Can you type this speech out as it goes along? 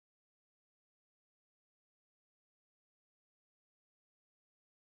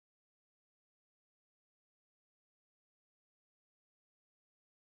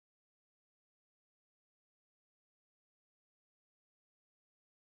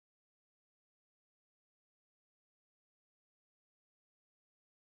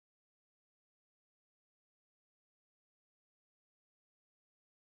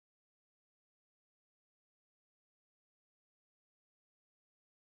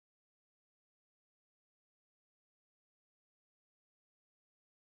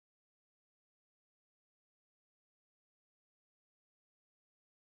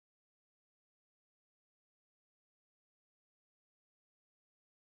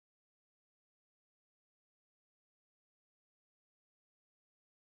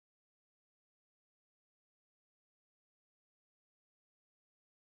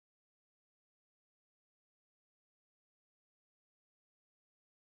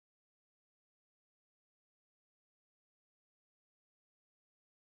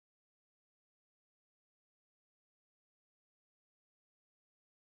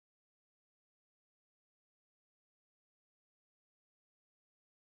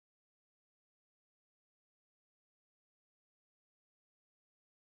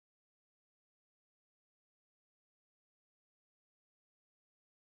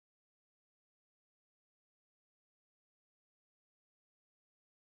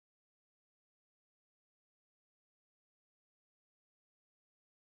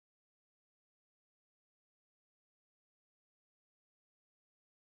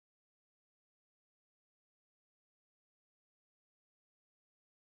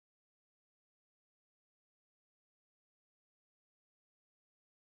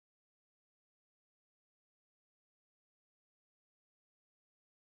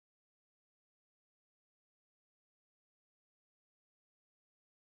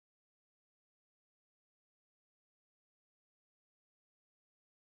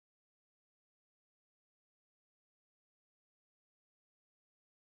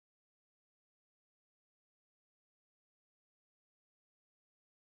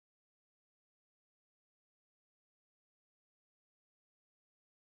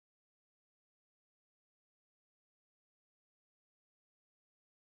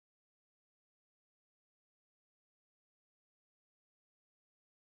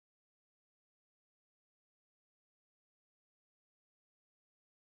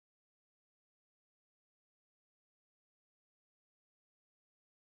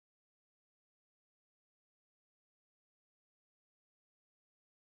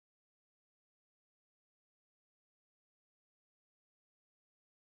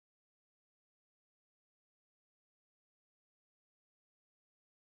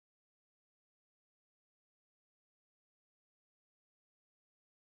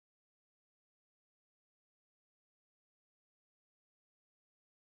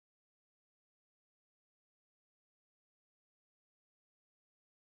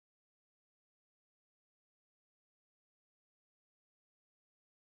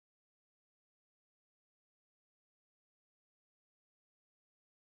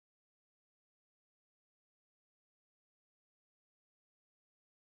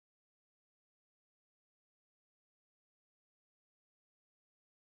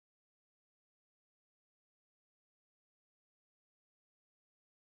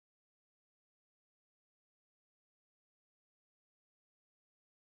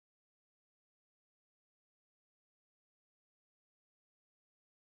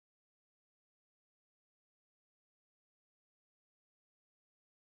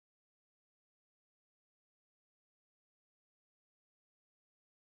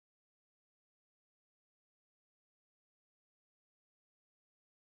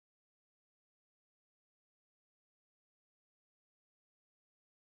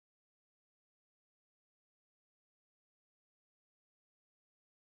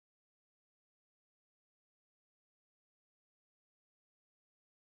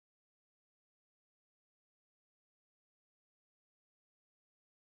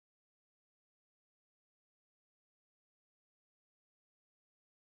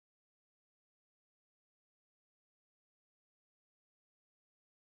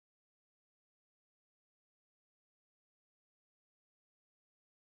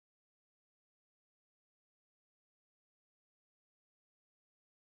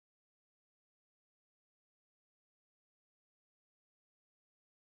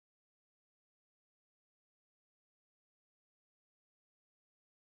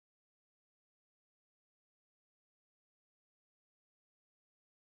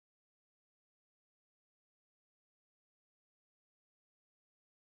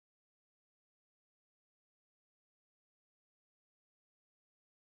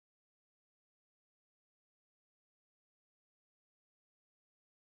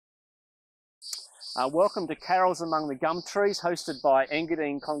Welcome to Carols Among the Gumtrees, hosted by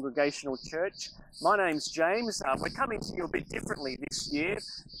Engadine Congregational Church. My name's James. We're coming to you a bit differently this year,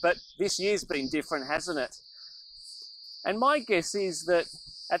 but this year's been different, hasn't it? And my guess is that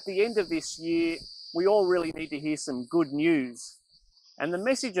at the end of this year, we all really need to hear some good news. And the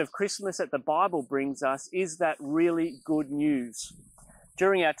message of Christmas that the Bible brings us is that really good news.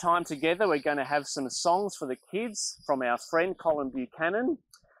 During our time together, we're going to have some songs for the kids from our friend Colin Buchanan.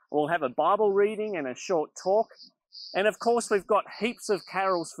 We'll have a Bible reading and a short talk. And of course, we've got heaps of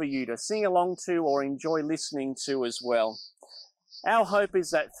carols for you to sing along to or enjoy listening to as well. Our hope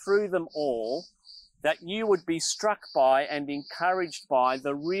is that through them all, that you would be struck by and encouraged by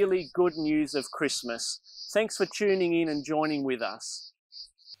the really good news of Christmas. Thanks for tuning in and joining with us.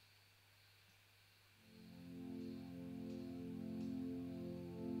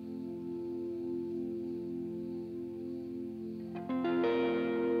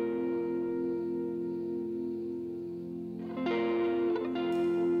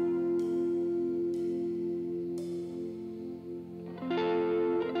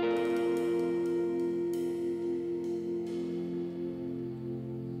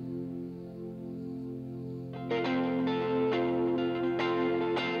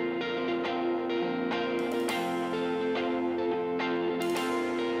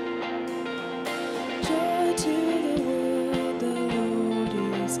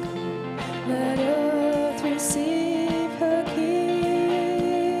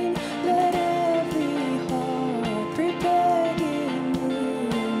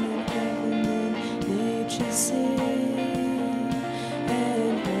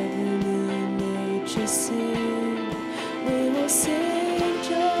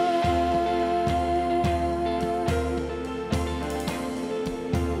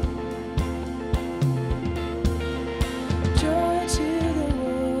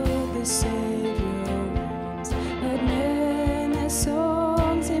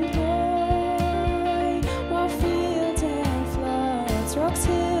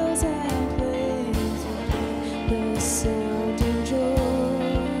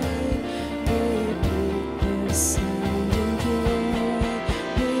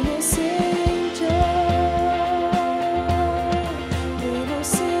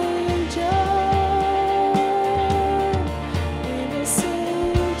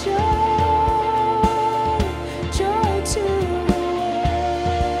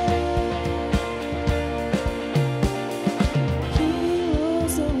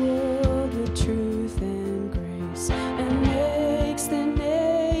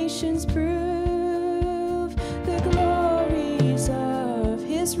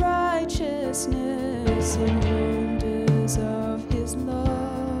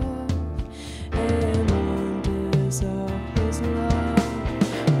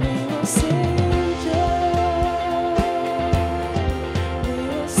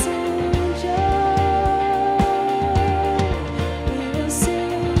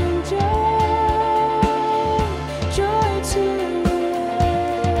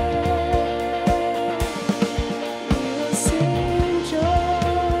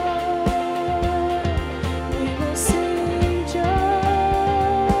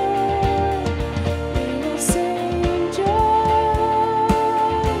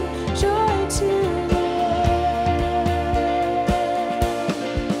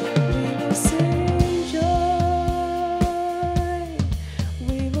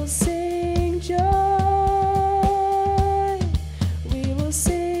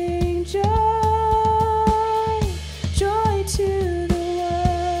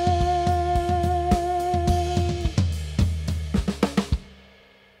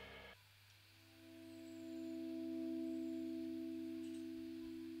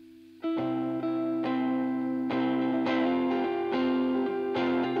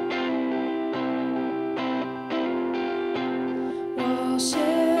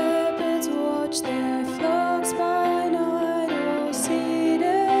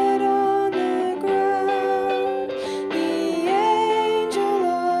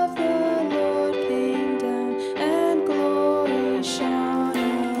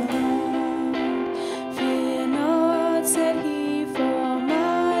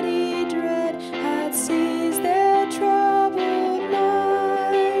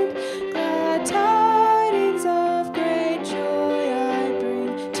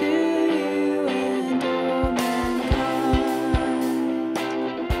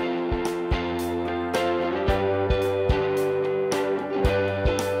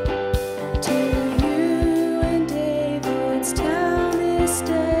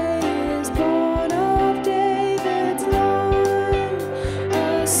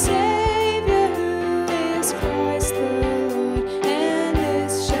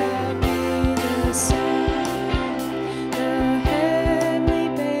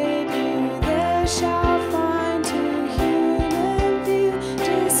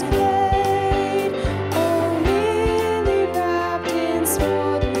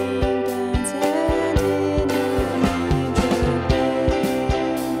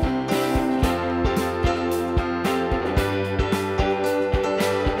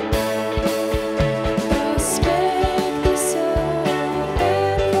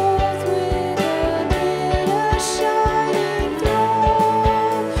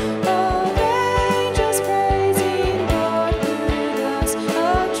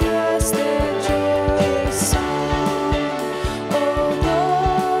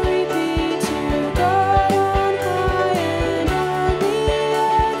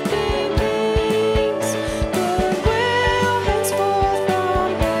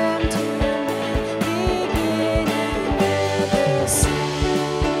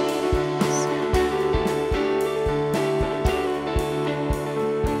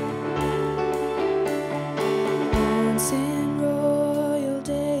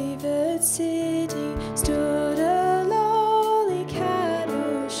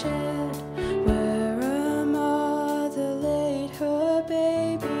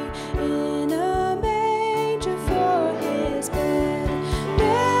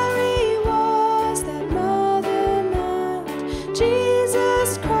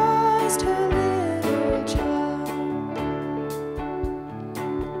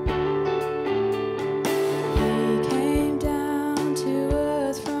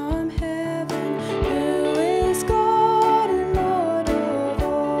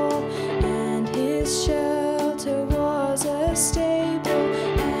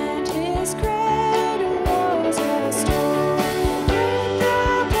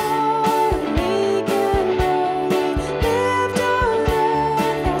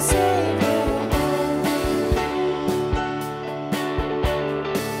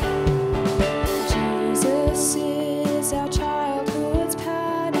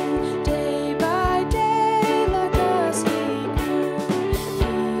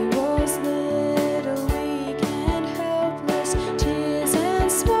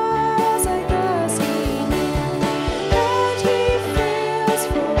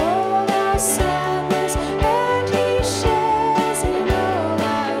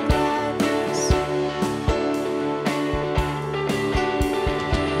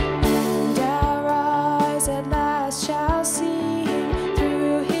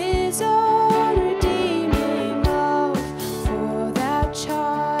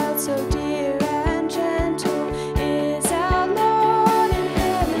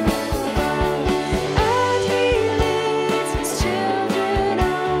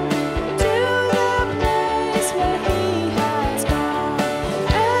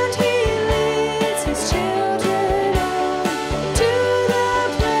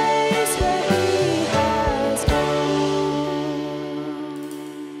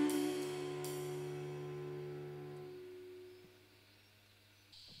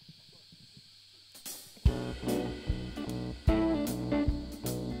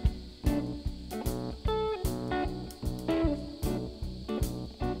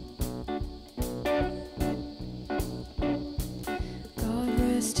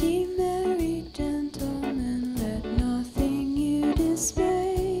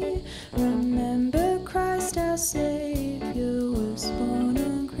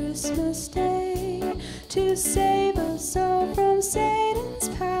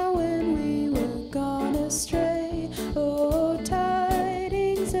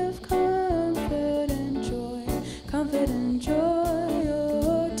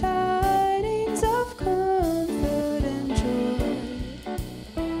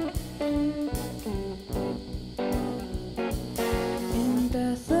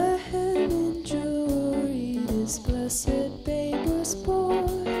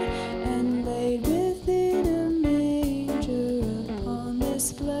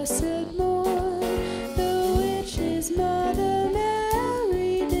 Christmas blessed morn, the witch's mother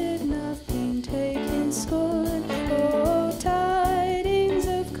Mary did nothing take in scorn. Oh, tidings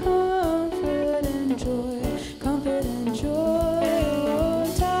of comfort and joy, comfort and joy.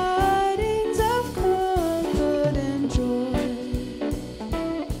 Oh, tidings of comfort and joy.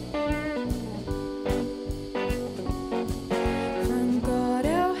 From God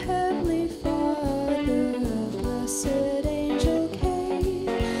our Heavenly Father, a blessed angel came,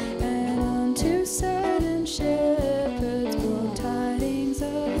 and unto certain shepherds brought tidings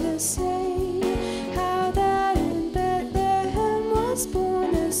of the same, how that in Bethlehem was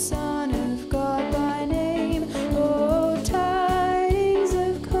born the Son of God by name. Oh, tidings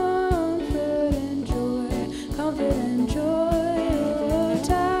of comfort and joy, comfort and joy. Oh,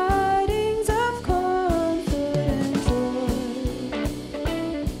 tidings of comfort and joy.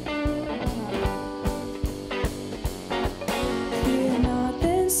 Fear not,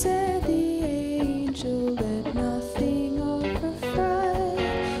 then said the angel, let nothing overfright.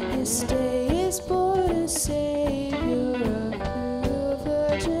 This day is born a Savior of pure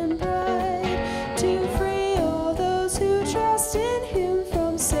Virgin bride, to free all those who trust in Him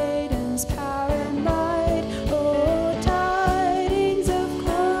from Satan's power and might. Oh, tidings of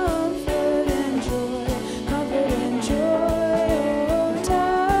comfort and joy, comfort and joy. Oh,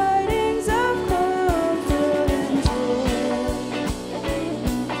 tidings of comfort and joy.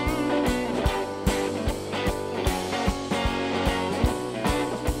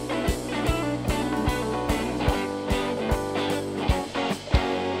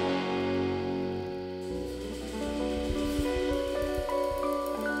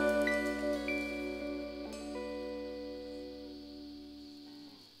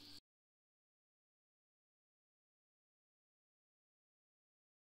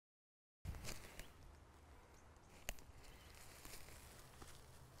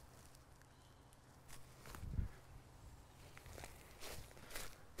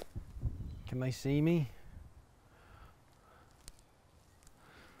 Can they see me?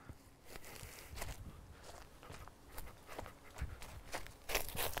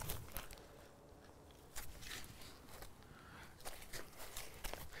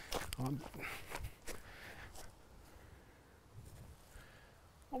 I'm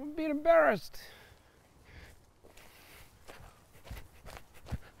a bit embarrassed.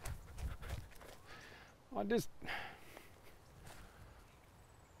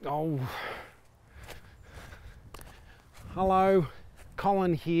 Oh. Hello,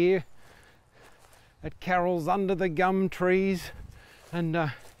 Colin here at Carol's under the gum trees, and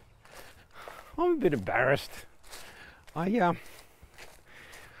I'm a bit embarrassed. I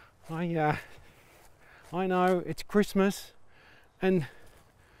know it's Christmas, and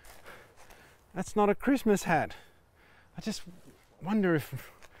that's not a Christmas hat. I just wonder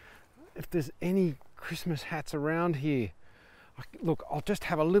if there's any Christmas hats around here. Look, I'll just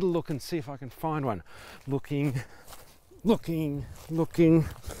have a little look and see if I can find one. Looking. No,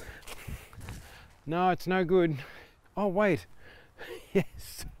 it's no good. Oh, wait.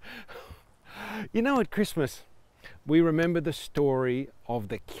 Yes. You know, at Christmas, we remember the story of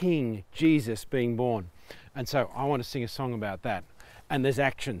the King Jesus being born. And so I want to sing a song about that. And there's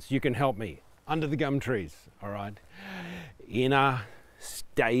actions. You can help me. Under the gum trees, all right? In a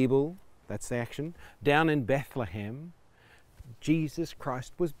stable, that's the action, down in Bethlehem, Jesus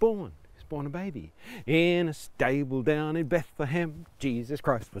Christ was born. He was born a baby. In a stable down in Bethlehem, Jesus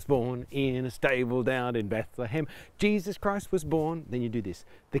Christ was born. In a stable down in Bethlehem, Jesus Christ was born. Then you do this.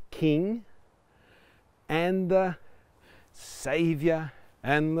 The King and the Savior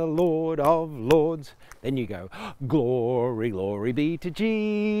and the Lord of Lords. Then you go, glory, glory be to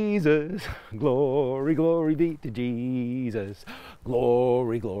Jesus. Glory, glory be to Jesus.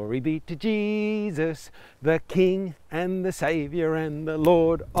 Glory, glory be to Jesus, the King and the Savior and the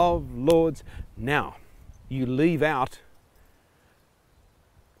Lord of Lords. Now, you leave out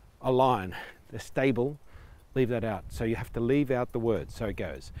a line, the stable, leave that out. So you have to leave out the word. So it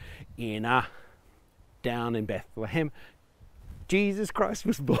goes, in a, down in Bethlehem, Jesus Christ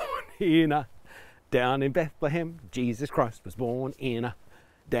was born in a, down in Bethlehem, Jesus Christ was born in a,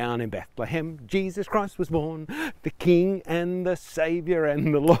 down in Bethlehem, Jesus Christ was born, the King and the Savior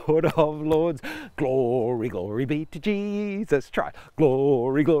and the Lord of Lords. Glory, glory be to Jesus. Try.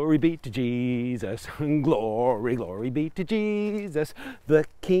 Glory, glory be to Jesus. Glory, glory be to Jesus, the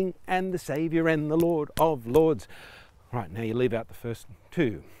King and the Savior and the Lord of Lords. Right, now you leave out the first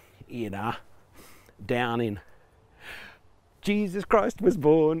two. In a, down in, Jesus Christ was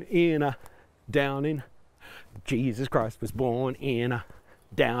born in a, down in, Jesus Christ was born in a,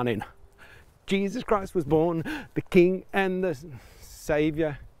 down in, Jesus Christ was born, the King and the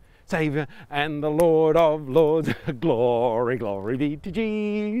Saviour, Saviour and the Lord of Lords. Glory, glory be to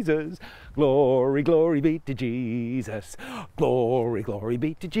Jesus. Glory, glory be to Jesus. Glory, glory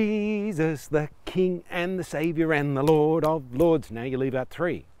be to Jesus, the King and the Saviour and the Lord of Lords. Now you leave out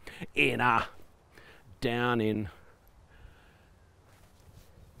 3. Inner, down in,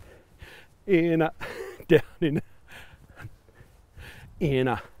 inner, down in,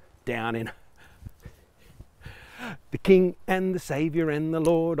 inner, down in. The King and the Saviour and the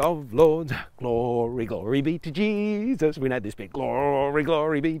Lord of Lords. Glory, glory be to Jesus. We know this bit. Glory,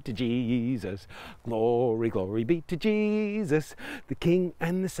 glory be to Jesus. Glory, glory be to Jesus. The King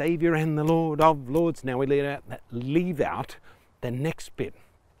and the Saviour and the Lord of Lords. Now we leave out the next bit.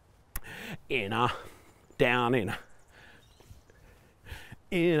 Inner, down in.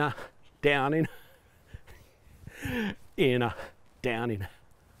 Inner, down in. Inner, down in.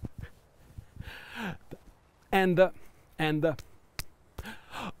 And the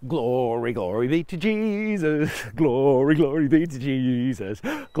glory, glory be to Jesus. Glory, glory be to Jesus.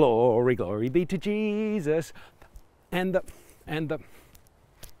 Glory, glory be to Jesus. And the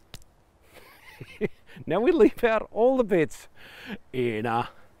now we leave out all the bits. Inner,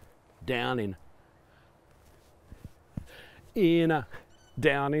 down in. Inner,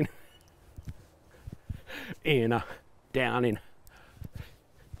 down in. Inner, down in.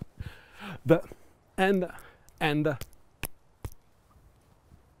 And the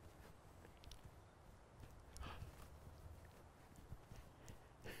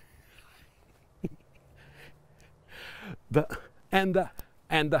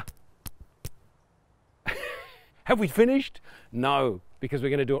have we finished? No, because we're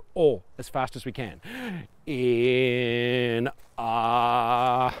going to do it all as fast as we can. In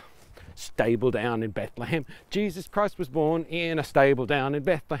a stable down in Bethlehem, Jesus Christ was born in a stable down in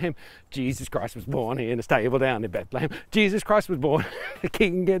Bethlehem. Jesus Christ was born in a stable down in Bethlehem. Jesus Christ was born, the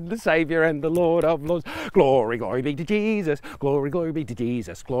King and the Saviour and the Lord of Lords. Glory, glory be to Jesus. Glory, glory be to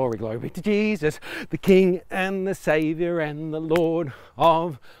Jesus. Glory, glory be to Jesus, the King and the Saviour and the Lord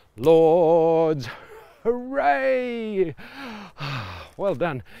of Lords. Hooray! Well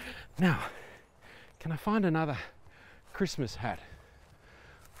done. Now, can I find another Christmas hat?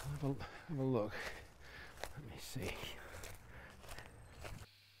 Have a look. Let me see.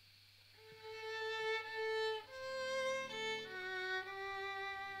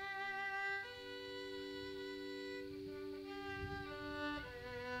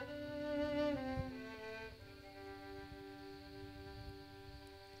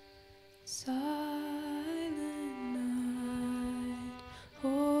 Silent night,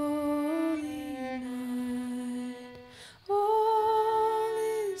 holy night, all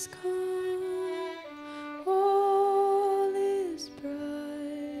is calm, all is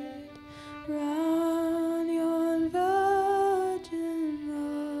bright, round your virgin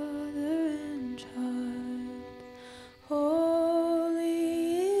mother and child,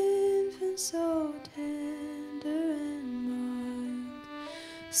 holy infant so tender and mild,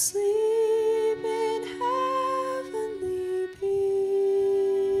 sleep in heavenly peace,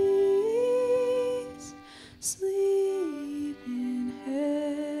 sleep in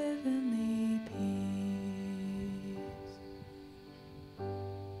heavenly peace.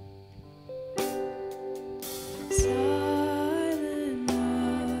 Silent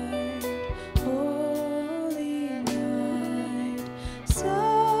night, holy night,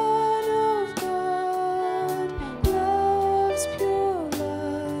 Son of God, love's pure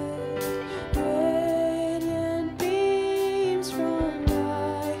light,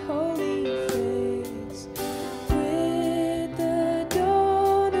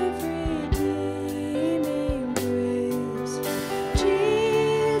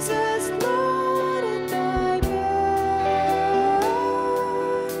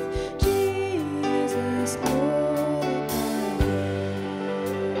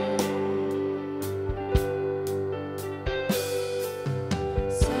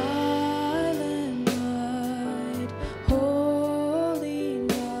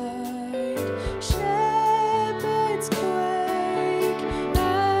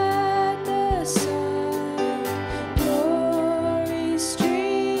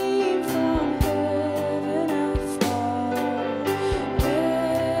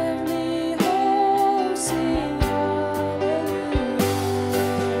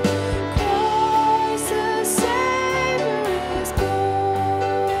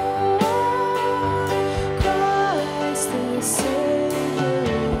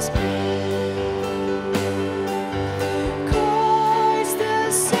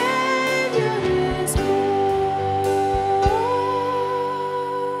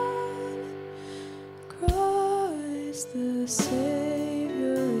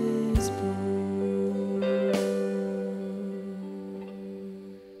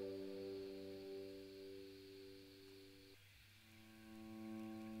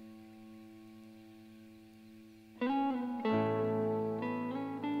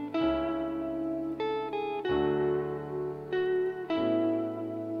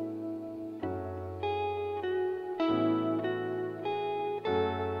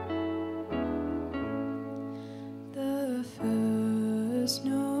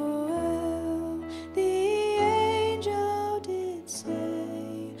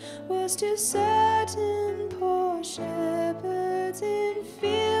 as to certain poor shepherds in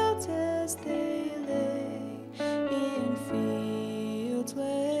fields as they lay, in fields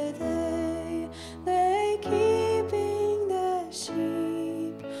where they lay keeping their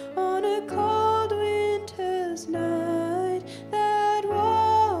sheep on a cold winter's night that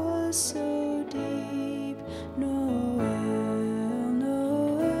was so deep. Noel,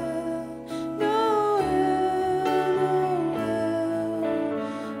 Noel, Noel, Noel,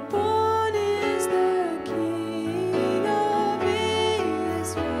 born is the King of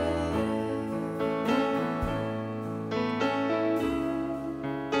Israel.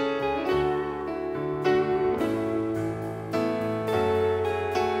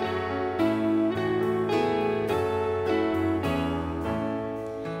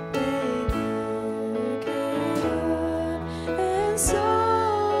 And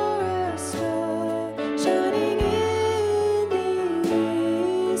saw a star shining in the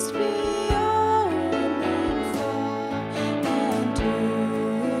east beyond and far, and to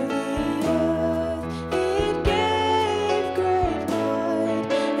the earth it gave great light,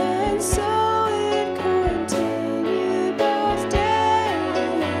 and so it continued both day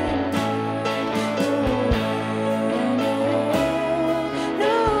and night.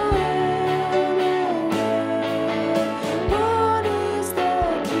 Noel, born is the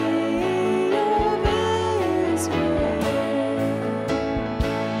King of Israel.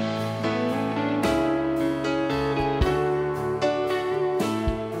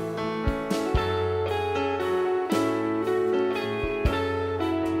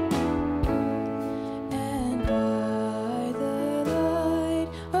 And by the light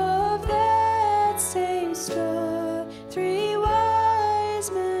of that same star, 3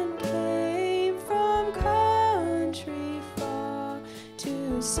 wise men came from country far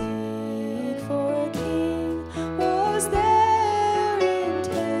to seek for a king. Was their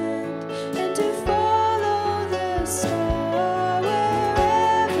intent, and to follow the star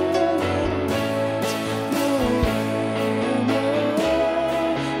wherever it went. Noel,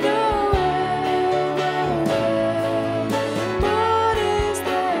 Noel, Noel, born is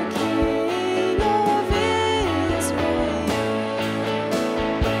the King of Israel.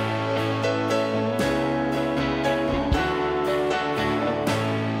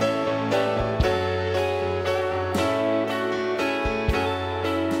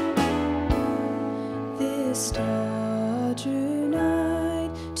 This star drew nigh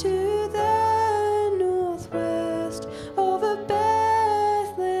to the northwest. Over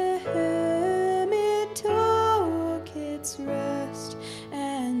Bethlehem it took its rest,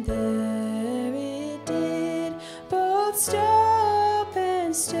 and there it did both stop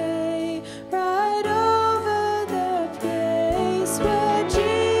and stay, right over the place where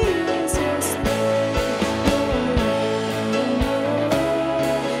Jesus lay.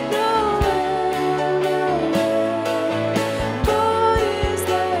 Noel, Noel, born is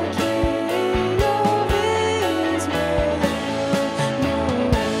the King of Israel.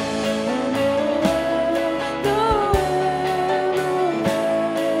 Noel, Noel,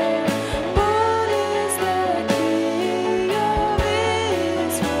 born is the King of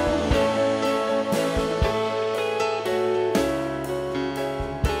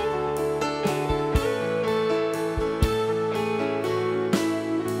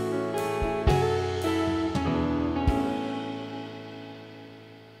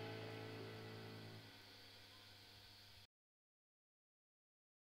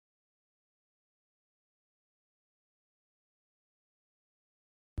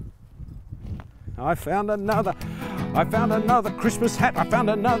I found another Christmas hat. I found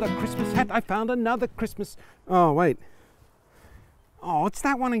another Christmas hat. I found another Christmas. Oh, wait. Oh, it's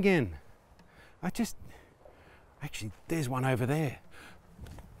that one again. Actually, there's one over there.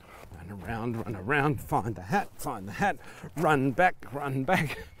 Run around, find the hat, run back.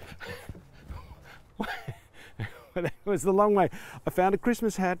 That was the long way. I found a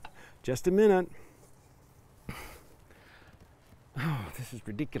Christmas hat. Just a minute. Oh, this is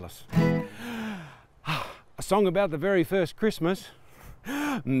ridiculous. A song about the very first Christmas.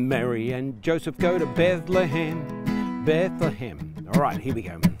 Mary and Joseph go to Bethlehem. All right, here we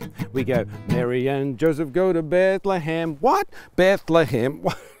go. We go, Mary and Joseph go to Bethlehem. What? Bethlehem?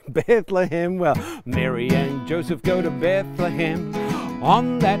 What? Bethlehem? Well, Mary and Joseph go to Bethlehem.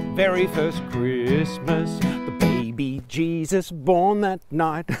 On that very first Christmas, the baby Jesus born that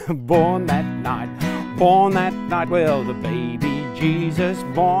night. Well, the baby Jesus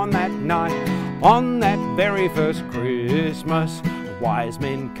born that night. On that very first Christmas, wise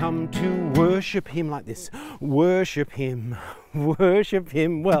men come to worship him like this. Worship him.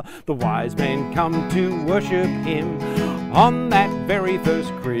 Well, the wise men come to worship him. On that very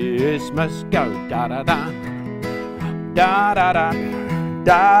first Christmas, go da-da-da, da-da-da,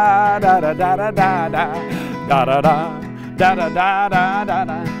 da-da-da-da-da-da-da, da-da-da,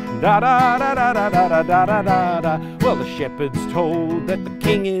 da-da-da-da-da-da. Da-da-da-da-da-da-da-da-da-da. Well, the shepherds told that the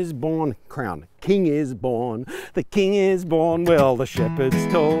king is born. Crown, the king is born. The king is born. Well, the shepherds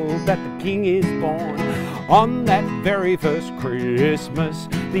told that the king is born. On that very first Christmas,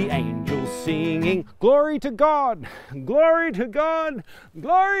 the angels singing, glory to God, glory to God,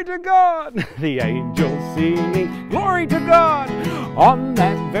 glory to God. The angels singing, glory to God. On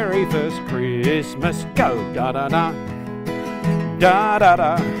that very first Christmas, go da-da-da,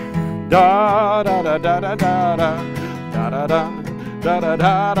 da-da-da. Da da da da da da da da da da da da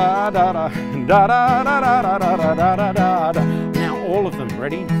da da da da da da. Now all of them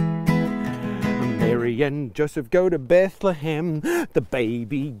ready? Mary and Joseph go to Bethlehem, the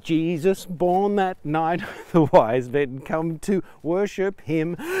baby Jesus born that night. The wise men come to worship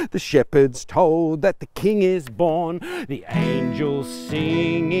him. The shepherds told that the king is born. The angels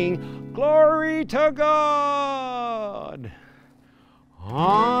singing, glory to God.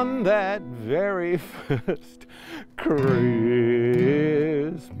 On that very first Christmas.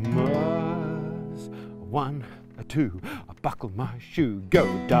 1, 2, I buckle my shoe, go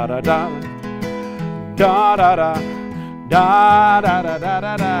da da da, da da da, da da da da da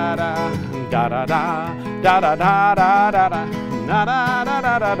da da, da da da, da da da da da da, da da da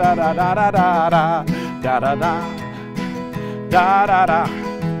da da da da da da da, da da da, da da da,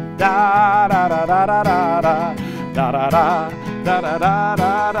 da da da da da da da, da da da. Da da da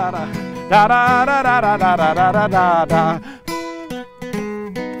da da da da da da da da da da da da.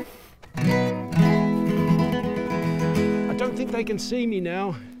 I don't think they can see me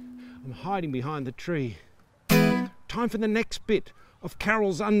now. I'm hiding behind the tree. Time for the next bit of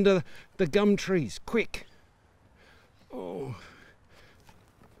carols under the gum trees. Quick. Oh.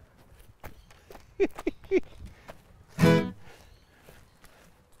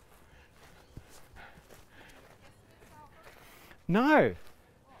 No,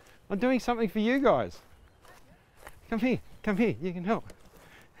 I'm doing something for you guys. Come here, you can help.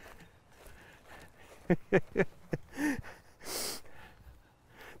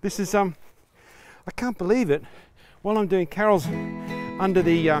 This is, I can't believe it. While I'm doing carols under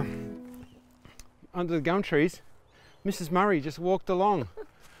the gum trees, Mrs. Murray just walked along.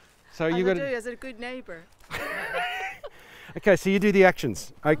 So you got to do as a good neighbour. Okay, so you do the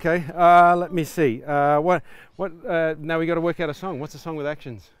actions. Okay, let me see. Now we got to work out a song. What's a song with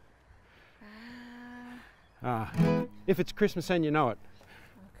actions? If it's Christmas and you know it.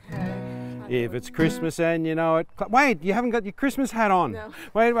 Okay. If it's Christmas and you know it. Wait, you haven't got your Christmas hat on. No.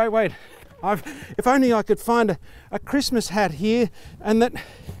 Wait. If only I could find a Christmas hat here, and that.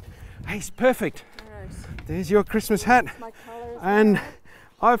 Hey, it's perfect. All right. There's your Christmas hat. My colours. And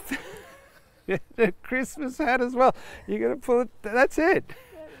I've. The Christmas hat as well. You're going to pull it. That's it.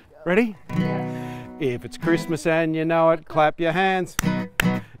 Ready? Yeah. If it's Christmas and you know it, clap your hands.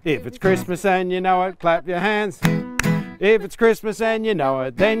 If it's Christmas and you know it, clap your hands. If it's Christmas and you know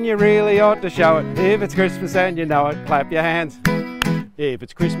it, then you really ought to show it. If it's Christmas and you know it, clap your hands. If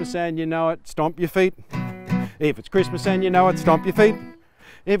it's Christmas and you know it, stomp your feet. If it's Christmas and you know it, stomp your feet.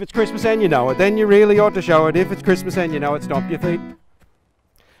 If it's Christmas and you know it, then you really ought to show it. If it's Christmas and you know it, stomp your feet.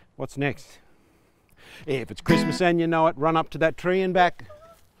 What's next? If it's Christmas and you know it, run up to that tree and back.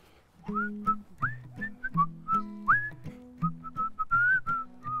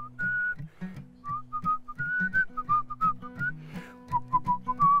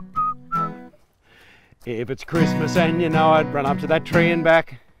 If it's Christmas and you know it, run up to that tree and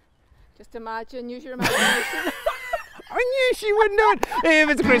back. Just imagine, use your imagination. I knew she wouldn't do it. If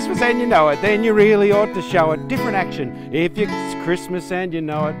it's Christmas and you know it, then you really ought to show it. Different action. If it's Christmas and you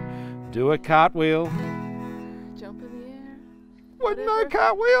know it, do a cartwheel. Jump in the air. What, no Whatever.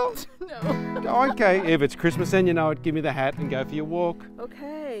 cartwheels? No. Okay, if it's Christmas and you know it, give me the hat and go for your walk.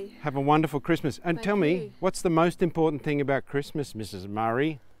 Okay. Have a wonderful Christmas. And Thank tell me, you. what's the most important thing about Christmas, Mrs.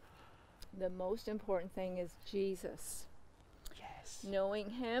 Murray? The most important thing is Jesus. Yes. Knowing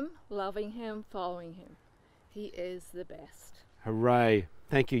him, loving him, following him. He is the best. Hooray.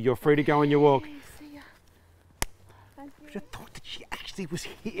 Thank you. You're free to go on your walk. Okay, see ya. Thank I you. just thought that she actually was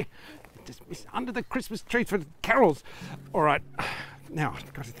here. Just missed under the Christmas tree for the carols. All right. Now,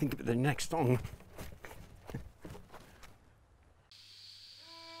 I've got to think of the next song.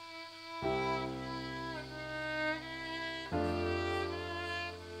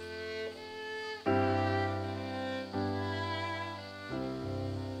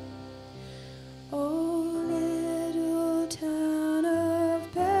 Oh, little town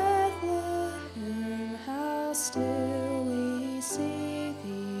of Bethlehem, how still we see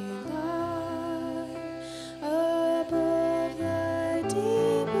thee lie above thy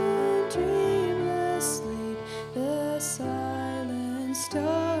deep and dreamless sleep. The silent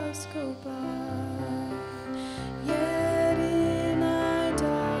stars go by, yet in thy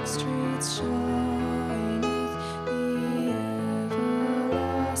dark streets shineth the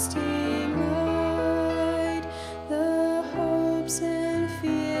everlasting light. The hopes and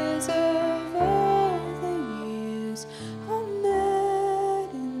fears of all the years are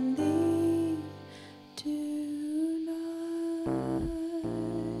met in thee tonight.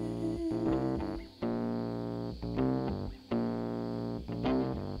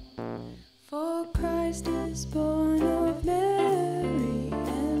 For Christ is born of Mary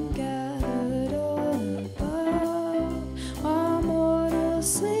and gathered all above. While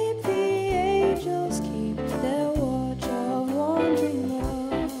mortals sleep, the angels keep their watch of wandering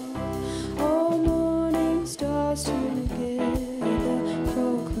love. All morning stars together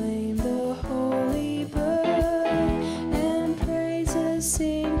proclaim the holy birth, and praises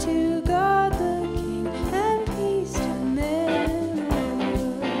sing to God the King, and peace to men on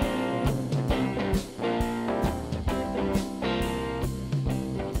earth.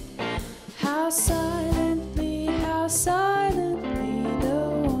 How silently the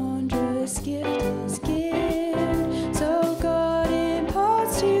wondrous gift is given. So God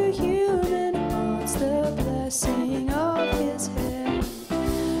imparts to human hearts the blessing of his hand.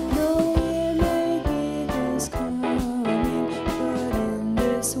 No ear may hear his coming, but in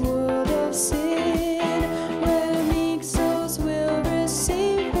this world of sin, where meek souls will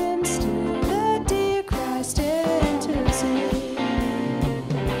receive him still, the dear Christ enters in.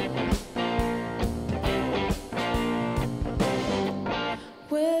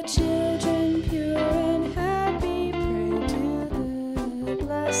 Where children pure and happy pray to the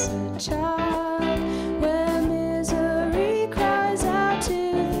blessed child, where misery cries out to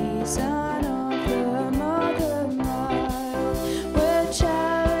thee, Son of the Mother mild, where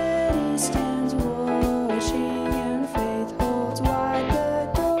charity stands watching and faith holds wide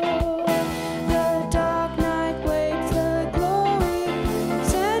the door. The dark night wakes, the glory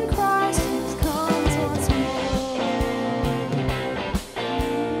breaks, and Christ comes once more.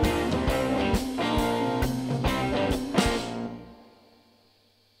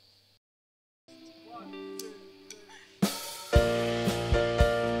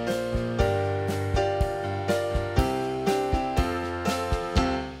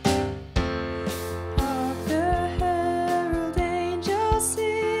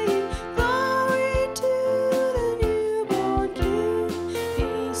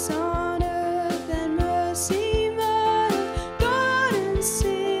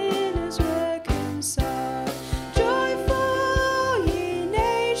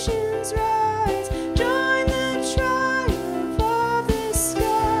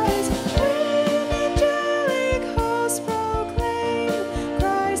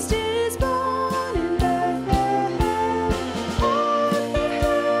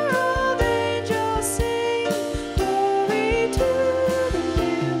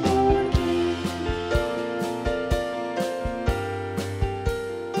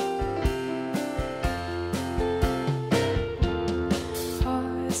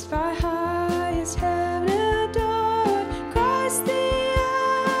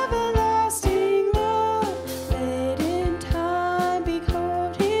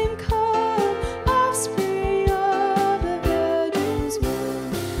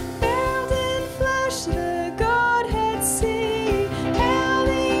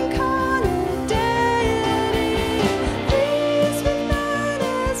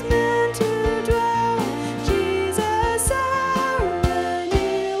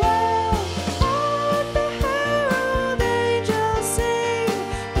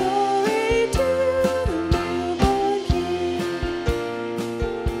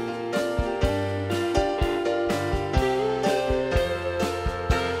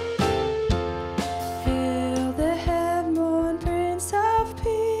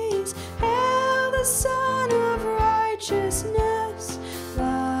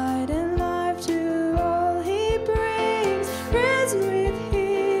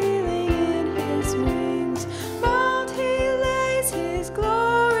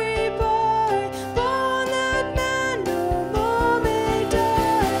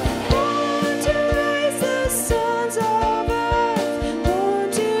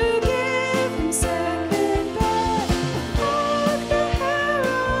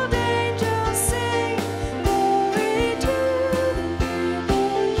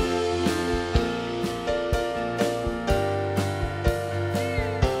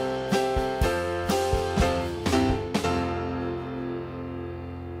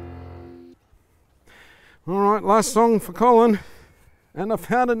 All right, last song for Colin. And I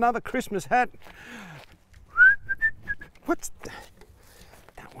found another Christmas hat. What's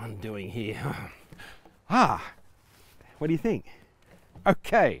that one doing here? Ah, what do you think?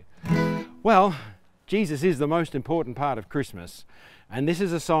 Okay, well, Jesus is the most important part of Christmas, and this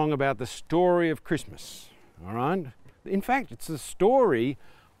is a song about the story of Christmas, all right? In fact, it's the story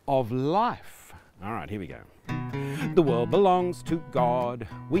of life. All right, here we go. The world belongs to God.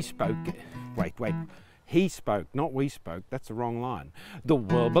 We spoke. Wait. He spoke, not we spoke. That's the wrong line. The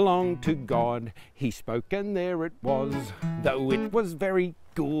world belonged to God. He spoke and there it was. Though it was very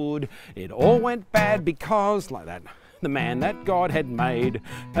good, it all went bad because, like that, the man that God had made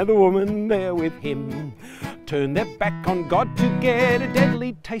and the woman there with him turned their back on God to get a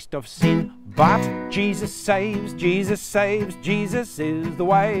deadly taste of sin. But Jesus saves, Jesus saves, Jesus is the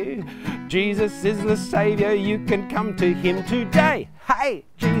way. Jesus is the Saviour, you can come to Him today. Hey,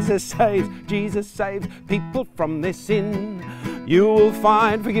 Jesus saves people from their sin. You will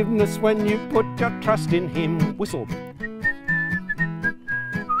find forgiveness when you put your trust in Him. Whistle.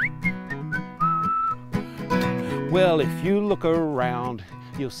 Well, if you look around,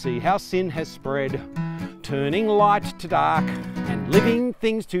 you'll see how sin has spread, turning light to dark and living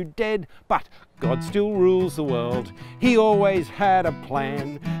things to dead. But God still rules the world. He always had a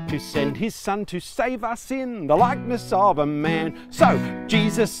plan to send His Son to save us in the likeness of a man. So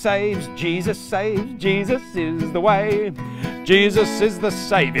Jesus saves, Jesus saves, Jesus is the way. Jesus is the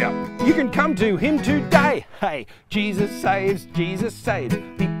Saviour. You can come to Him today. Hey, Jesus saves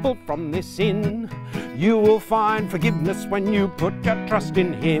people from their sin. You will find forgiveness when you put your trust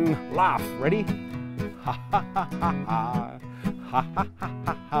in Him. Laugh, ready? Ha ha ha ha ha. Ha ha ha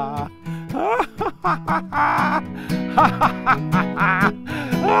ha ha. Ha ha ha ha ha. Ha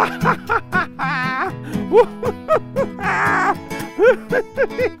ha ha ha.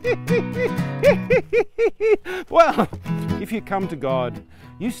 Well, if you come to God,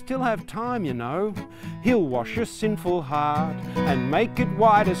 you still have time, you know. He'll wash your sinful heart and make it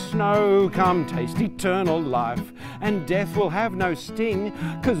white as snow. Come taste eternal life, and death will have no sting,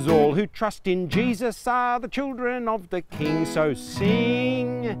 'cause all who trust in Jesus are the children of the King. So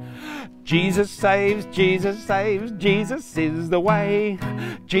sing. Jesus saves, Jesus saves, Jesus is the way.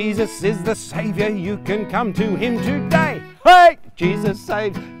 Jesus is the Saviour, you can come to Him today. Hey! Jesus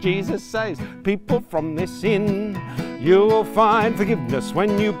saves people from their sin. You will find forgiveness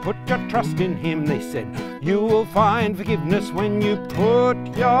when you put your trust in Him. They said, you will find forgiveness when you put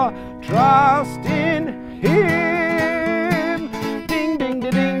your trust in Him. Ding, ding,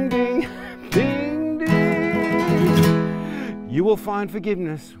 ding, ding, ding, ding. You will find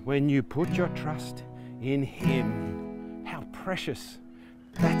forgiveness when you put your trust in Him. How precious.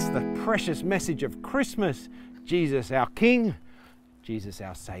 That's the precious message of Christmas. Jesus our King, Jesus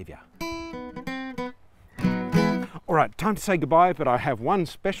our Saviour. All right, time to say goodbye, but I have one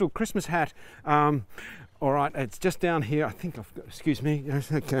special Christmas hat. All right, it's just down here. I think I've got, excuse me.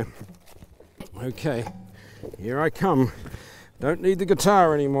 Yes, okay. Okay, here I come. Don't need the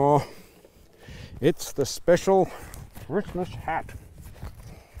guitar anymore. It's the special Christmas hat.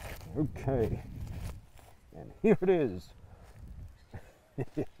 Okay, and here it is.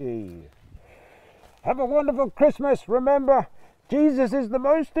 Have a wonderful Christmas. Remember, Jesus is the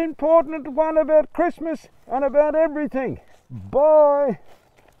most important one about Christmas and about everything. Bye.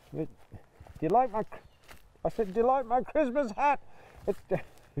 Do you like my? I said, do you like my Christmas hat?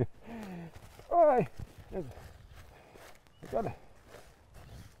 Bye. Got it.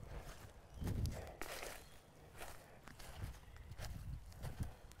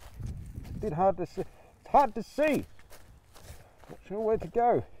 It's a bit hard to see. It's hard to see. Not sure where to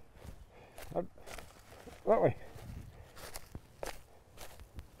go. That way.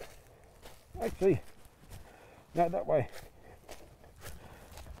 Actually, no, that way.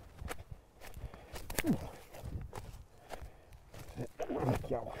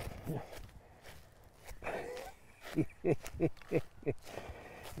 Go.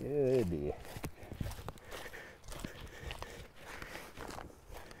 Oh dear.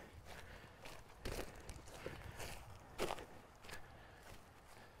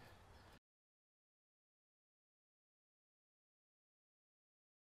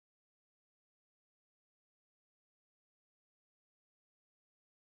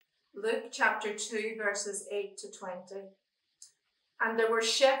 Luke chapter 2 verses 8 to 20. And there were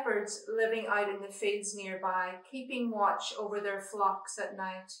shepherds living out in the fields nearby, keeping watch over their flocks at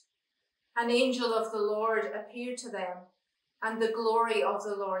night. An angel of the Lord appeared to them, and the glory of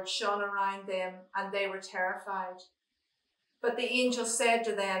the Lord shone around them, and they were terrified. But the angel said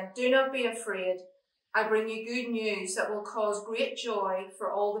to them, do not be afraid. I bring you good news that will cause great joy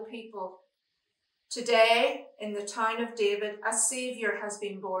for all the people. Today, in the town of David, a Saviour has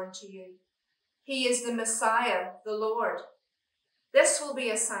been born to you. He is the Messiah, the Lord. This will be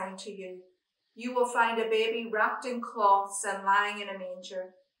a sign to you. You will find a baby wrapped in cloths and lying in a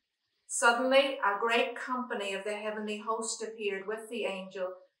manger." Suddenly, a great company of the heavenly host appeared with the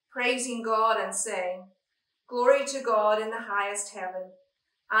angel, praising God and saying, "Glory to God in the highest heaven,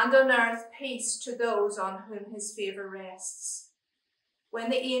 and on earth peace to those on whom his favour rests." When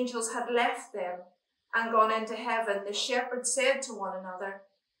the angels had left them and gone into heaven, the shepherds said to one another,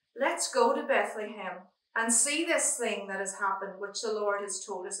 "Let's go to Bethlehem and see this thing that has happened, which the Lord has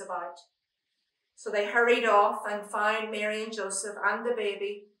told us about." So they hurried off and found Mary and Joseph and the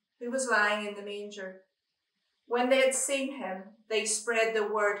baby, who was lying in the manger. When they had seen him, they spread the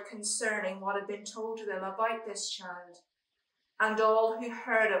word concerning what had been told to them about this child. And all who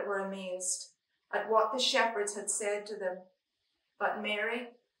heard it were amazed at what the shepherds had said to them. But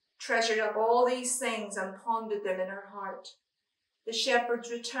Mary treasured up all these things and pondered them in her heart. The shepherds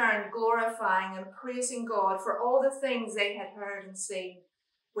returned, glorifying and praising God for all the things they had heard and seen,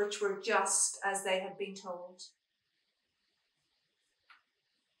 which were just as they had been told.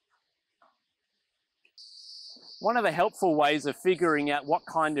 One of the helpful ways of figuring out what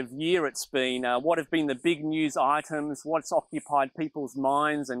kind of year it's been, what have been the big news items, what's occupied people's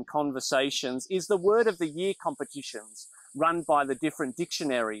minds and conversations, is the Word of the Year competitions run by the different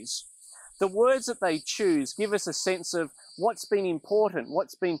dictionaries. The words that they choose give us a sense of what's been important,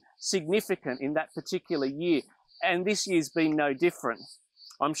 what's been significant in that particular year, and this year's been no different.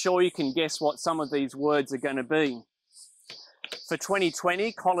 I'm sure you can guess what some of these words are going to be. For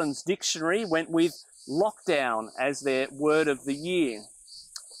 2020, Collins Dictionary went with lockdown as their word of the year.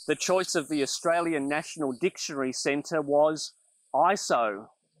 The choice of the Australian National Dictionary Centre was ISO.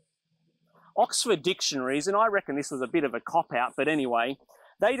 Oxford Dictionaries, and I reckon this was a bit of a cop-out, but anyway,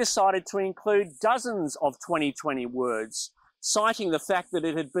 they decided to include dozens of 2020 words, citing the fact that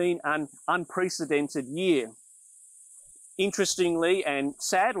it had been an unprecedented year. Interestingly, and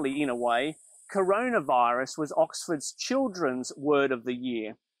sadly in a way, coronavirus was Oxford's children's word of the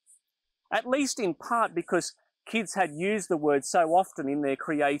year, at least in part because kids had used the word so often in their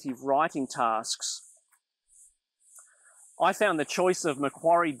creative writing tasks. I found the choice of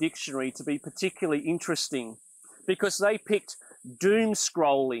Macquarie Dictionary to be particularly interesting because they picked doom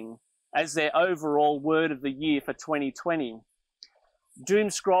scrolling as their overall word of the year for 2020. Doom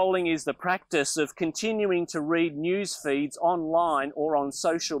scrolling is the practice of continuing to read news feeds online or on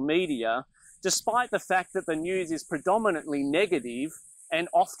social media, despite the fact that the news is predominantly negative and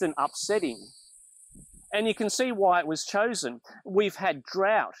often upsetting. And you can see why it was chosen. We've had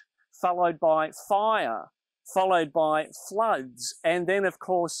drought, followed by fire, followed by floods, and then, of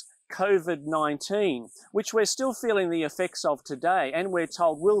course, COVID-19, which we're still feeling the effects of today, and we're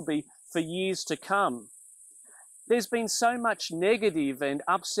told will be for years to come. There's been so much negative and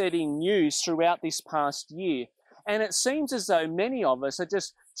upsetting news throughout this past year, and it seems as though many of us are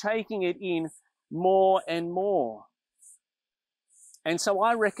just taking it in more and more. And so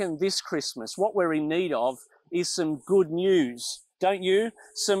I reckon this Christmas, what we're in need of is some good news, don't you?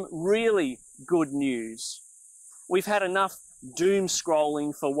 Some really good news. We've had enough doom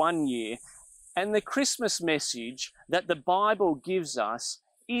scrolling for one year, and the Christmas message that the Bible gives us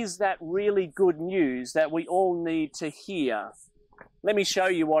is that really good news that we all need to hear. Let me show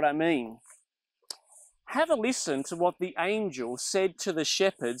you what I mean. Have a listen to what the angel said to the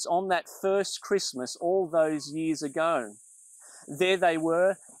shepherds on that first Christmas all those years ago. There they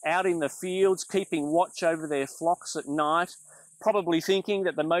were, out in the fields, keeping watch over their flocks at night, probably thinking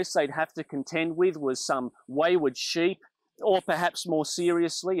that the most they'd have to contend with was some wayward sheep, or perhaps more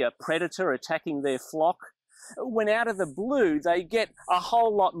seriously, a predator attacking their flock, when out of the blue they get a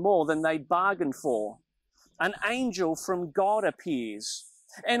whole lot more than they bargained for. An angel from God appears,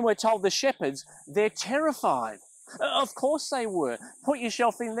 and we're told the shepherds, they're terrified. Of course they were. Put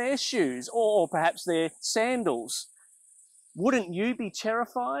yourself in their shoes, or perhaps their sandals. Wouldn't you be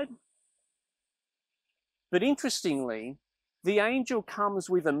terrified? But interestingly, the angel comes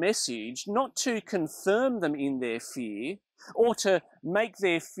with a message not to confirm them in their fear or to make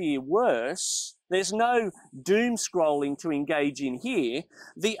their fear worse. There's no doom scrolling to engage in here.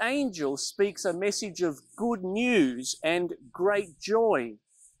 The angel speaks a message of good news and great joy.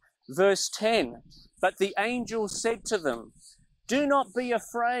 Verse 10, but the angel said to them, "Do not be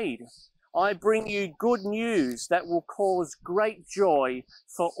afraid. I bring you good news that will cause great joy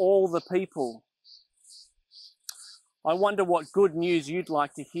for all the people." I wonder what good news you'd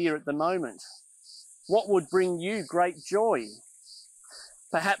like to hear at the moment. What would bring you great joy?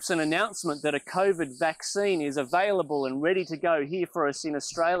 Perhaps an announcement that a COVID vaccine is available and ready to go here for us in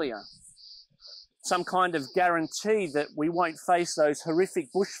Australia. some kind of guarantee that we won't face those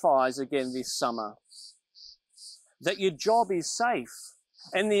horrific bushfires again this summer, that your job is safe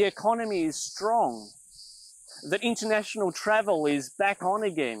and the economy is strong, that international travel is back on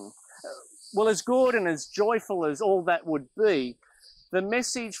again. Well, as good and as joyful as all that would be, the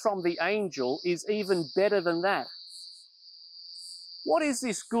message from the angel is even better than that. What is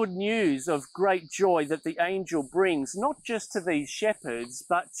this good news of great joy that the angel brings, not just to these shepherds,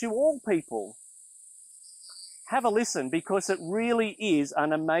 but to all people? Have a listen, because it really is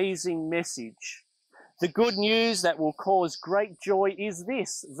an amazing message. The good news that will cause great joy is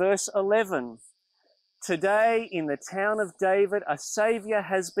this, verse 11. Today in the town of David, a Saviour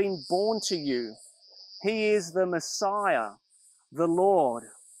has been born to you. He is the Messiah, the Lord.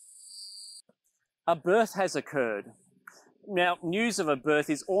 A birth has occurred. Now, news of a birth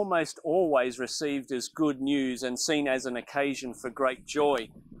is almost always received as good news and seen as an occasion for great joy.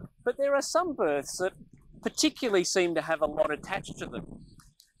 But there are some births that particularly seem to have a lot attached to them.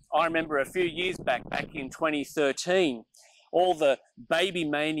 I remember a few years back in 2013, all the baby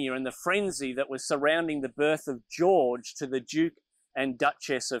mania and the frenzy that was surrounding the birth of George to the Duke and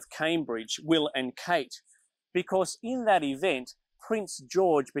Duchess of Cambridge, Will and Kate, because in that event, Prince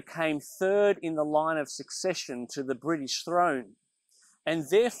George became third in the line of succession to the British throne, and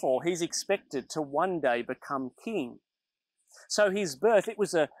therefore he's expected to one day become king. So his birth, it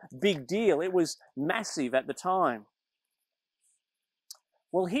was a big deal. It was massive at the time.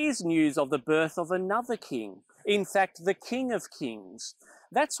 Well, here's news of the birth of another king. In fact, the King of Kings.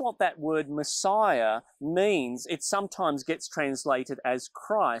 That's what that word Messiah means. It sometimes gets translated as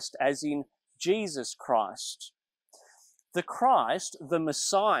Christ, as in Jesus Christ. The Christ, the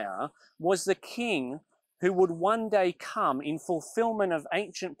Messiah, was the king who would one day come in fulfillment of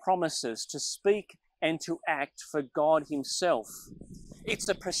ancient promises to speak and to act for God himself. It's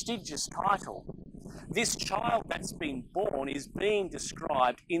a prestigious title. This child that's been born is being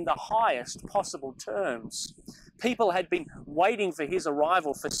described in the highest possible terms. People had been waiting for his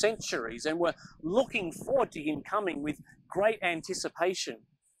arrival for centuries and were looking forward to him coming with great anticipation.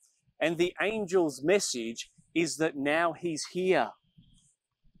 And the angel's message is that now he's here.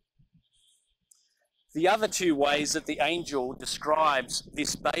 The other two ways that the angel describes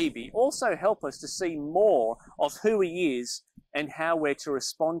this baby also help us to see more of who he is and how we're to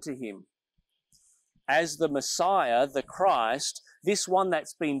respond to him. As the Messiah, the Christ, this one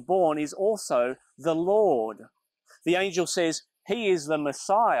that's been born is also the Lord. The angel says he is the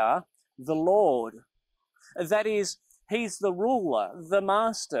Messiah, the Lord. That is, he's the ruler, the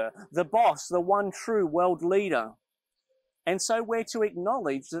master, the boss, the one true world leader. And so we're to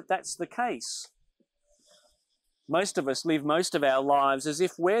acknowledge that that's the case. Most of us live most of our lives as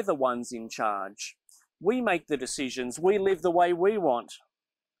if we're the ones in charge. We make the decisions. We live the way we want.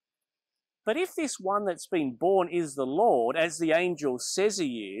 But if this one that's been born is the Lord, as the angel says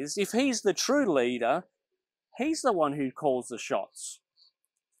he is, if he's the true leader, he's the one who calls the shots.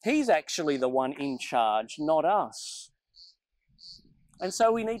 He's actually the one in charge, not us. And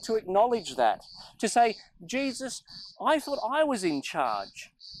so we need to acknowledge that, to say, Jesus, I thought I was in charge,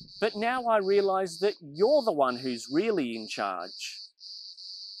 but now I realize that you're the one who's really in charge.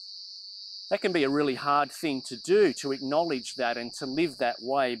 That can be a really hard thing to do, to acknowledge that and to live that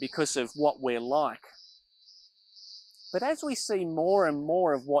way because of what we're like. But as we see more and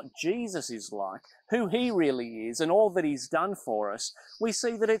more of what Jesus is like, who he really is and all that he's done for us, we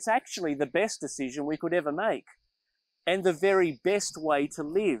see that it's actually the best decision we could ever make and the very best way to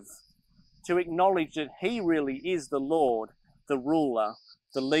live, to acknowledge that he really is the Lord, the ruler,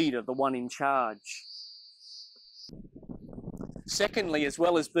 the leader, the one in charge. Secondly, as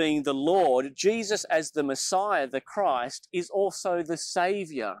well as being the Lord, Jesus as the Messiah, the Christ, is also the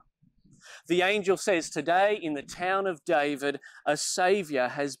Saviour. The angel says, today in the town of David, a Saviour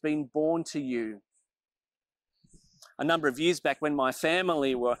has been born to you. A number of years back when my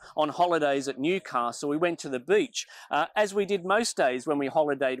family were on holidays at Newcastle, we went to the beach, as we did most days when we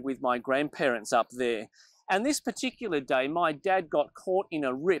holidayed with my grandparents up there. And this particular day, my dad got caught in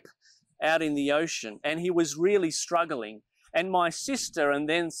a rip out in the ocean and he was really struggling. And my sister and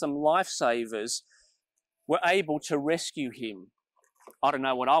then some lifesavers were able to rescue him. I don't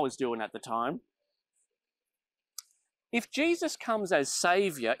know what I was doing at the time. If Jesus comes as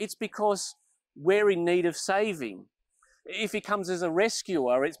Saviour, it's because we're in need of saving. If he comes as a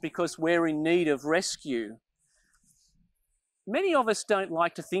rescuer, it's because we're in need of rescue. Many of us don't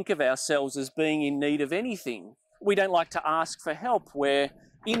like to think of ourselves as being in need of anything. We don't like to ask for help. We're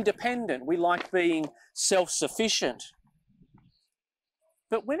independent. We like being self-sufficient.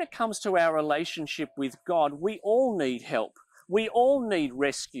 But when it comes to our relationship with God, we all need help. We all need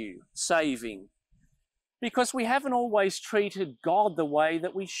rescue, saving. because we haven't always treated God the way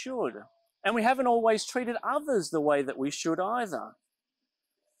that we should. And we haven't always treated others the way that we should either.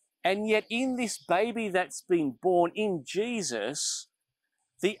 And yet in this baby that's been born in Jesus,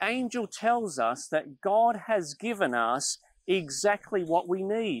 the angel tells us that God has given us exactly what we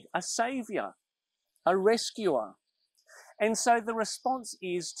need: a saviour, a rescuer. And so the response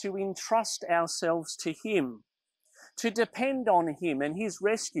is to entrust ourselves to him, to depend on him and his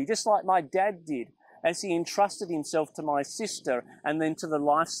rescue, just like my dad did as he entrusted himself to my sister and then to the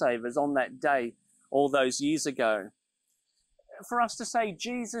lifesavers on that day all those years ago. For us to say,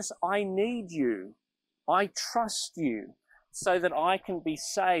 Jesus, I need you. I trust you so that I can be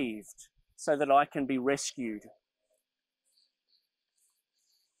saved, so that I can be rescued.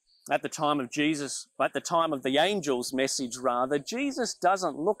 At the time of the angel's message rather, Jesus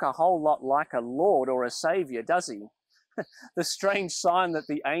doesn't look a whole lot like a Lord or a Saviour, does he? The strange sign that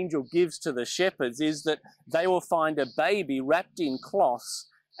the angel gives to the shepherds is that they will find a baby wrapped in cloths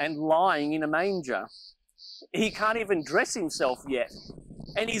and lying in a manger. He can't even dress himself yet,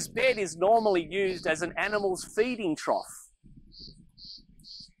 and his bed is normally used as an animal's feeding trough.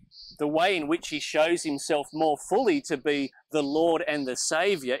 The way in which he shows himself more fully to be the Lord and the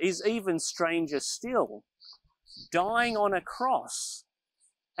Saviour is even stranger still, dying on a cross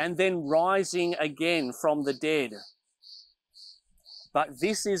and then rising again from the dead. But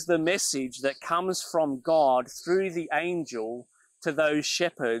this is the message that comes from God through the angel to those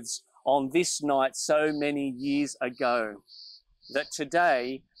shepherds on this night so many years ago, that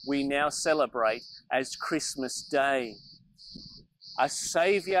today we now celebrate as Christmas Day. A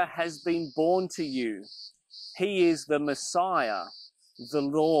Saviour has been born to you. He is the Messiah, the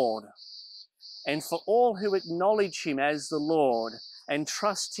Lord. And for all who acknowledge him as the Lord and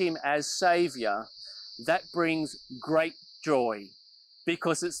trust him as Saviour, that brings great joy,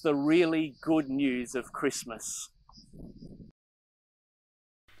 because it's the really good news of Christmas.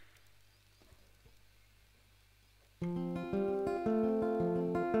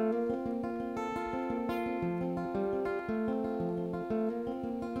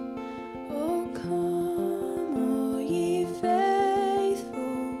 Oh, come, all ye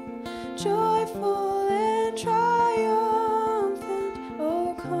faithful, joyful and triumphant.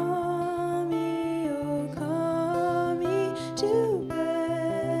 Oh, come ye to Bethlehem.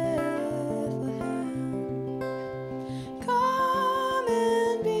 Come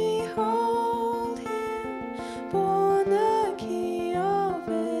and behold him, born the King of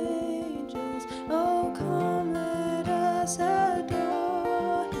angels. Oh, come, let us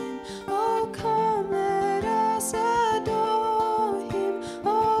adore him. Oh, come, let us adore him.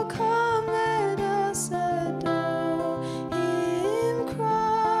 Oh, come, let us adore him,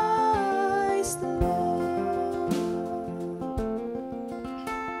 Christ the Lord.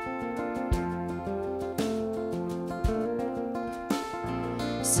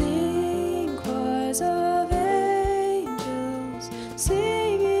 Sing, choirs of angels,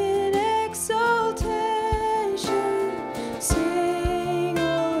 sing in exaltation. Sing,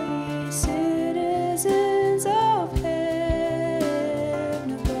 O ye citizens of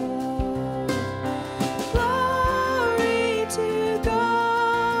heaven above. Glory to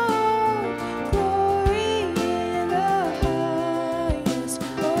God, glory in the highest.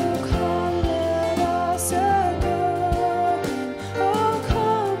 Oh, come, let us adore him. Oh,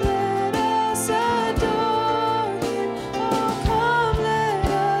 come, let us adore him. Oh, come, let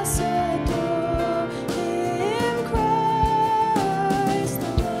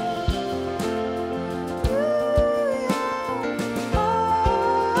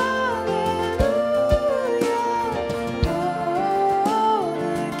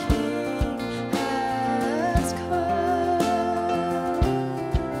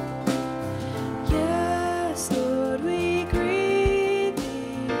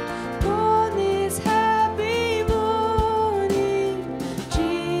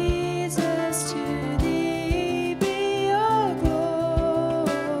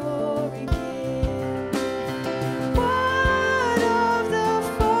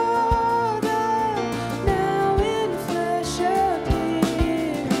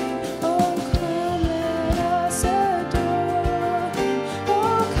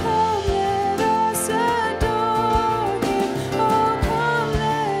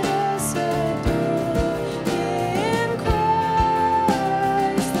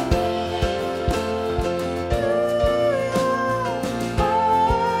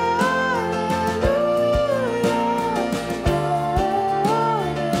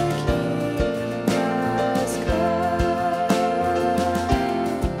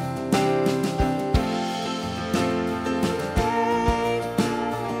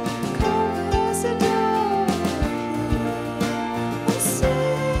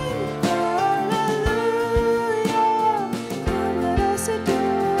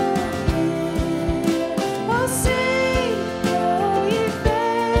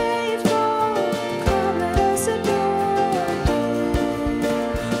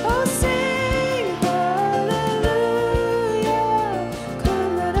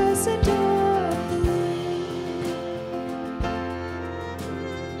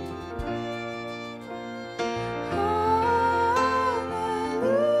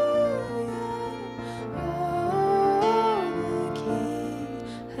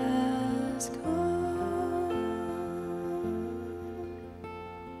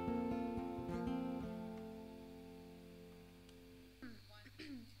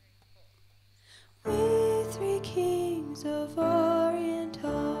songs of orient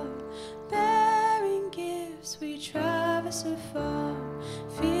harp, bearing gifts we traverse afar,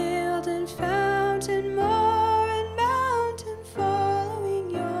 field and fountain, moor and mountain, following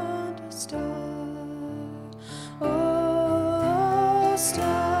yonder star. Oh,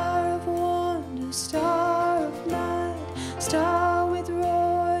 star of wonder, star of light, star with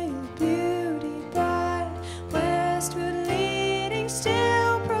royal beauty bright, westward leading,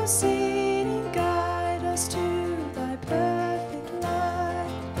 still proceeding, guide us to thy perfect light.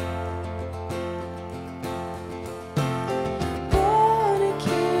 Born a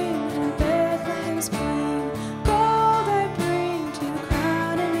king from Bethlehem's plain, gold I bring to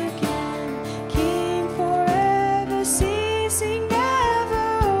crown him again, king forever, ceasing never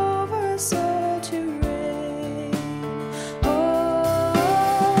over us all to reign.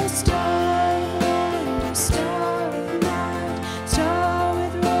 Oh, star of wonder, star of light, star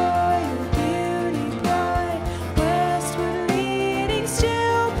with royal beauty bright, westward leading,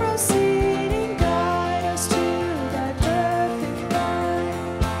 still proceeding, guide us to thy perfect light.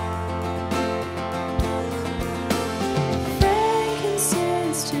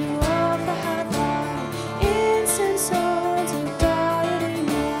 Frankincense to offer hath I, incense songs of dieting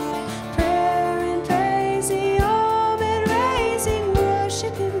high, prayer and praising, homage raising,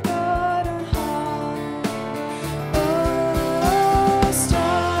 worshiping God on high. Oh,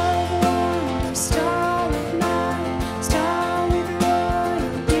 star of wonder, star of light, star with royal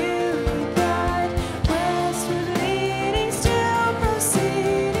beauty bright, westward leading, still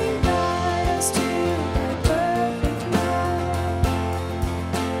proceeding, guide us to thy perfect light.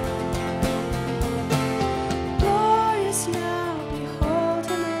 Glorious now, behold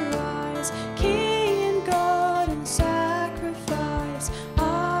him arise, King and God and sacrifice.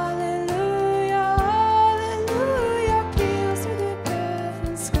 Alleluia, alleluia, peals through the earth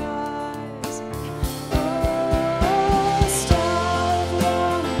and skies. Oh, star of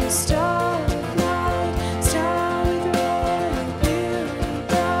wonder, star of light, star with royal beauty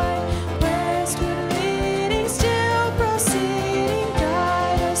bright, westward leading, still proceeding,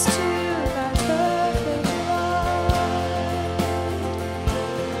 guide us to thy perfect light.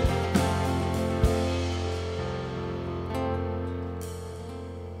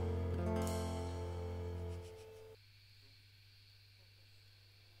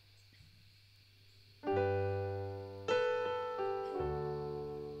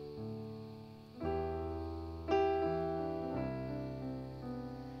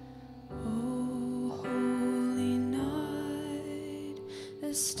 Oh, holy night,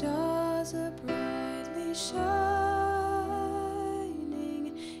 the stars are brightly shining.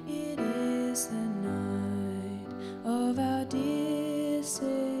 It is the night of our dear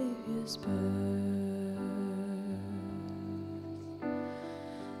Saviour's birth.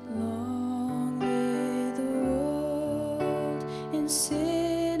 Long lay the world in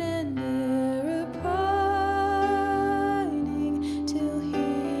sin and error pining, till he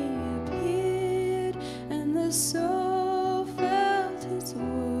appeared and the soul felt his worth.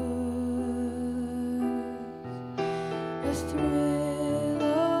 A thrill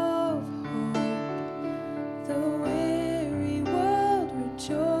of hope, the weary world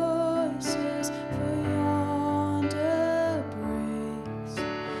rejoices, for yonder breaks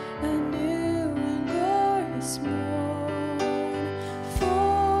a new and glorious morn.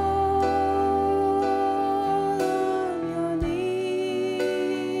 Fall on your knees,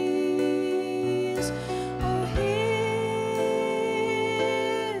 oh, hear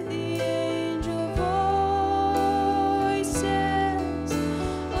the angel voices,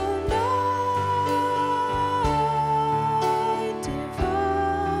 oh, night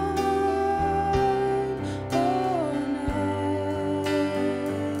divine, oh, night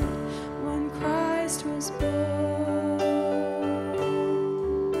when Christ was born.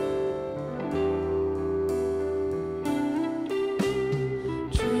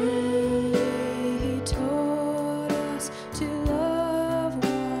 Truly he taught us to love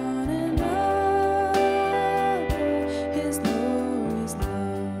one another. His law is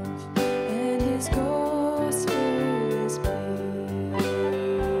love, and his gospel is peace.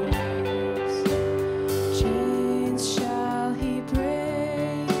 Chains shall he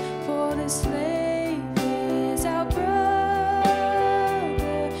break, for the slave is our brother,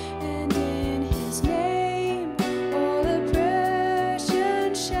 and in his name all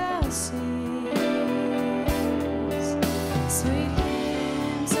oppression shall cease. Sweet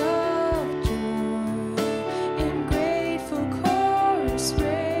hymns of joy in grateful chorus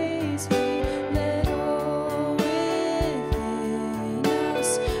raise we, let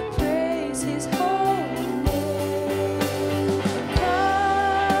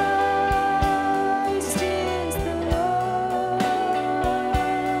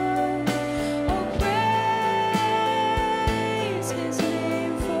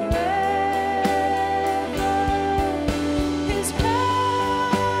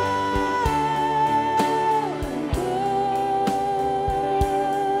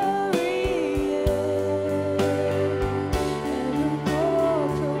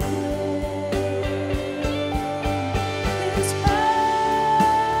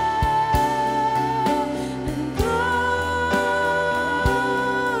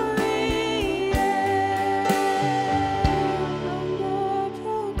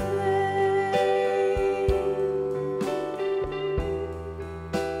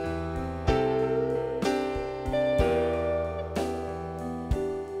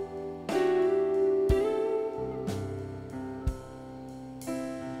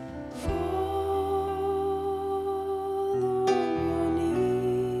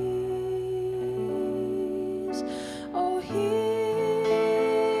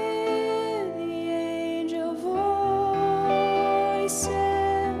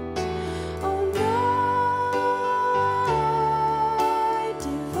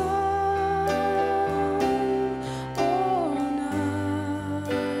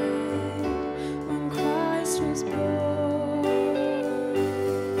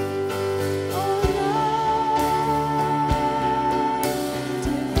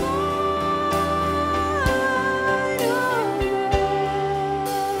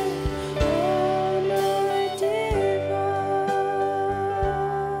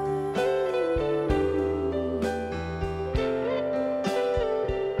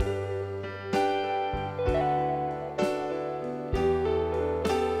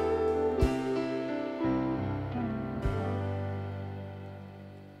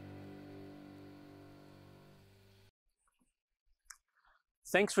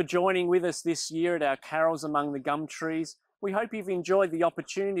Thanks for joining with us this year at our Carols Among the Gumtrees. We hope you've enjoyed the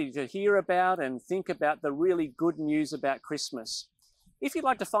opportunity to hear about and think about the really good news about Christmas. If you'd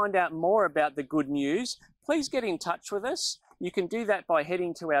like to find out more about the good news, please get in touch with us. You can do that by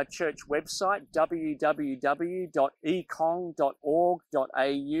heading to our church website,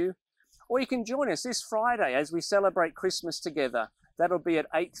 www.econg.org.au, or you can join us this Friday as we celebrate Christmas together. That'll be at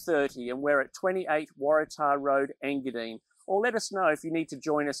 8:30 and we're at 28 Waratah Road, Engadine. Or let us know if you need to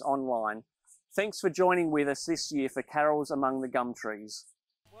join us online. Thanks for joining with us this year for Carols Among the Gumtrees.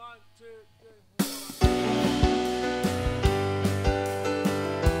 1, 2, 3, 4.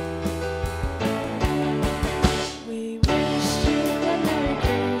 We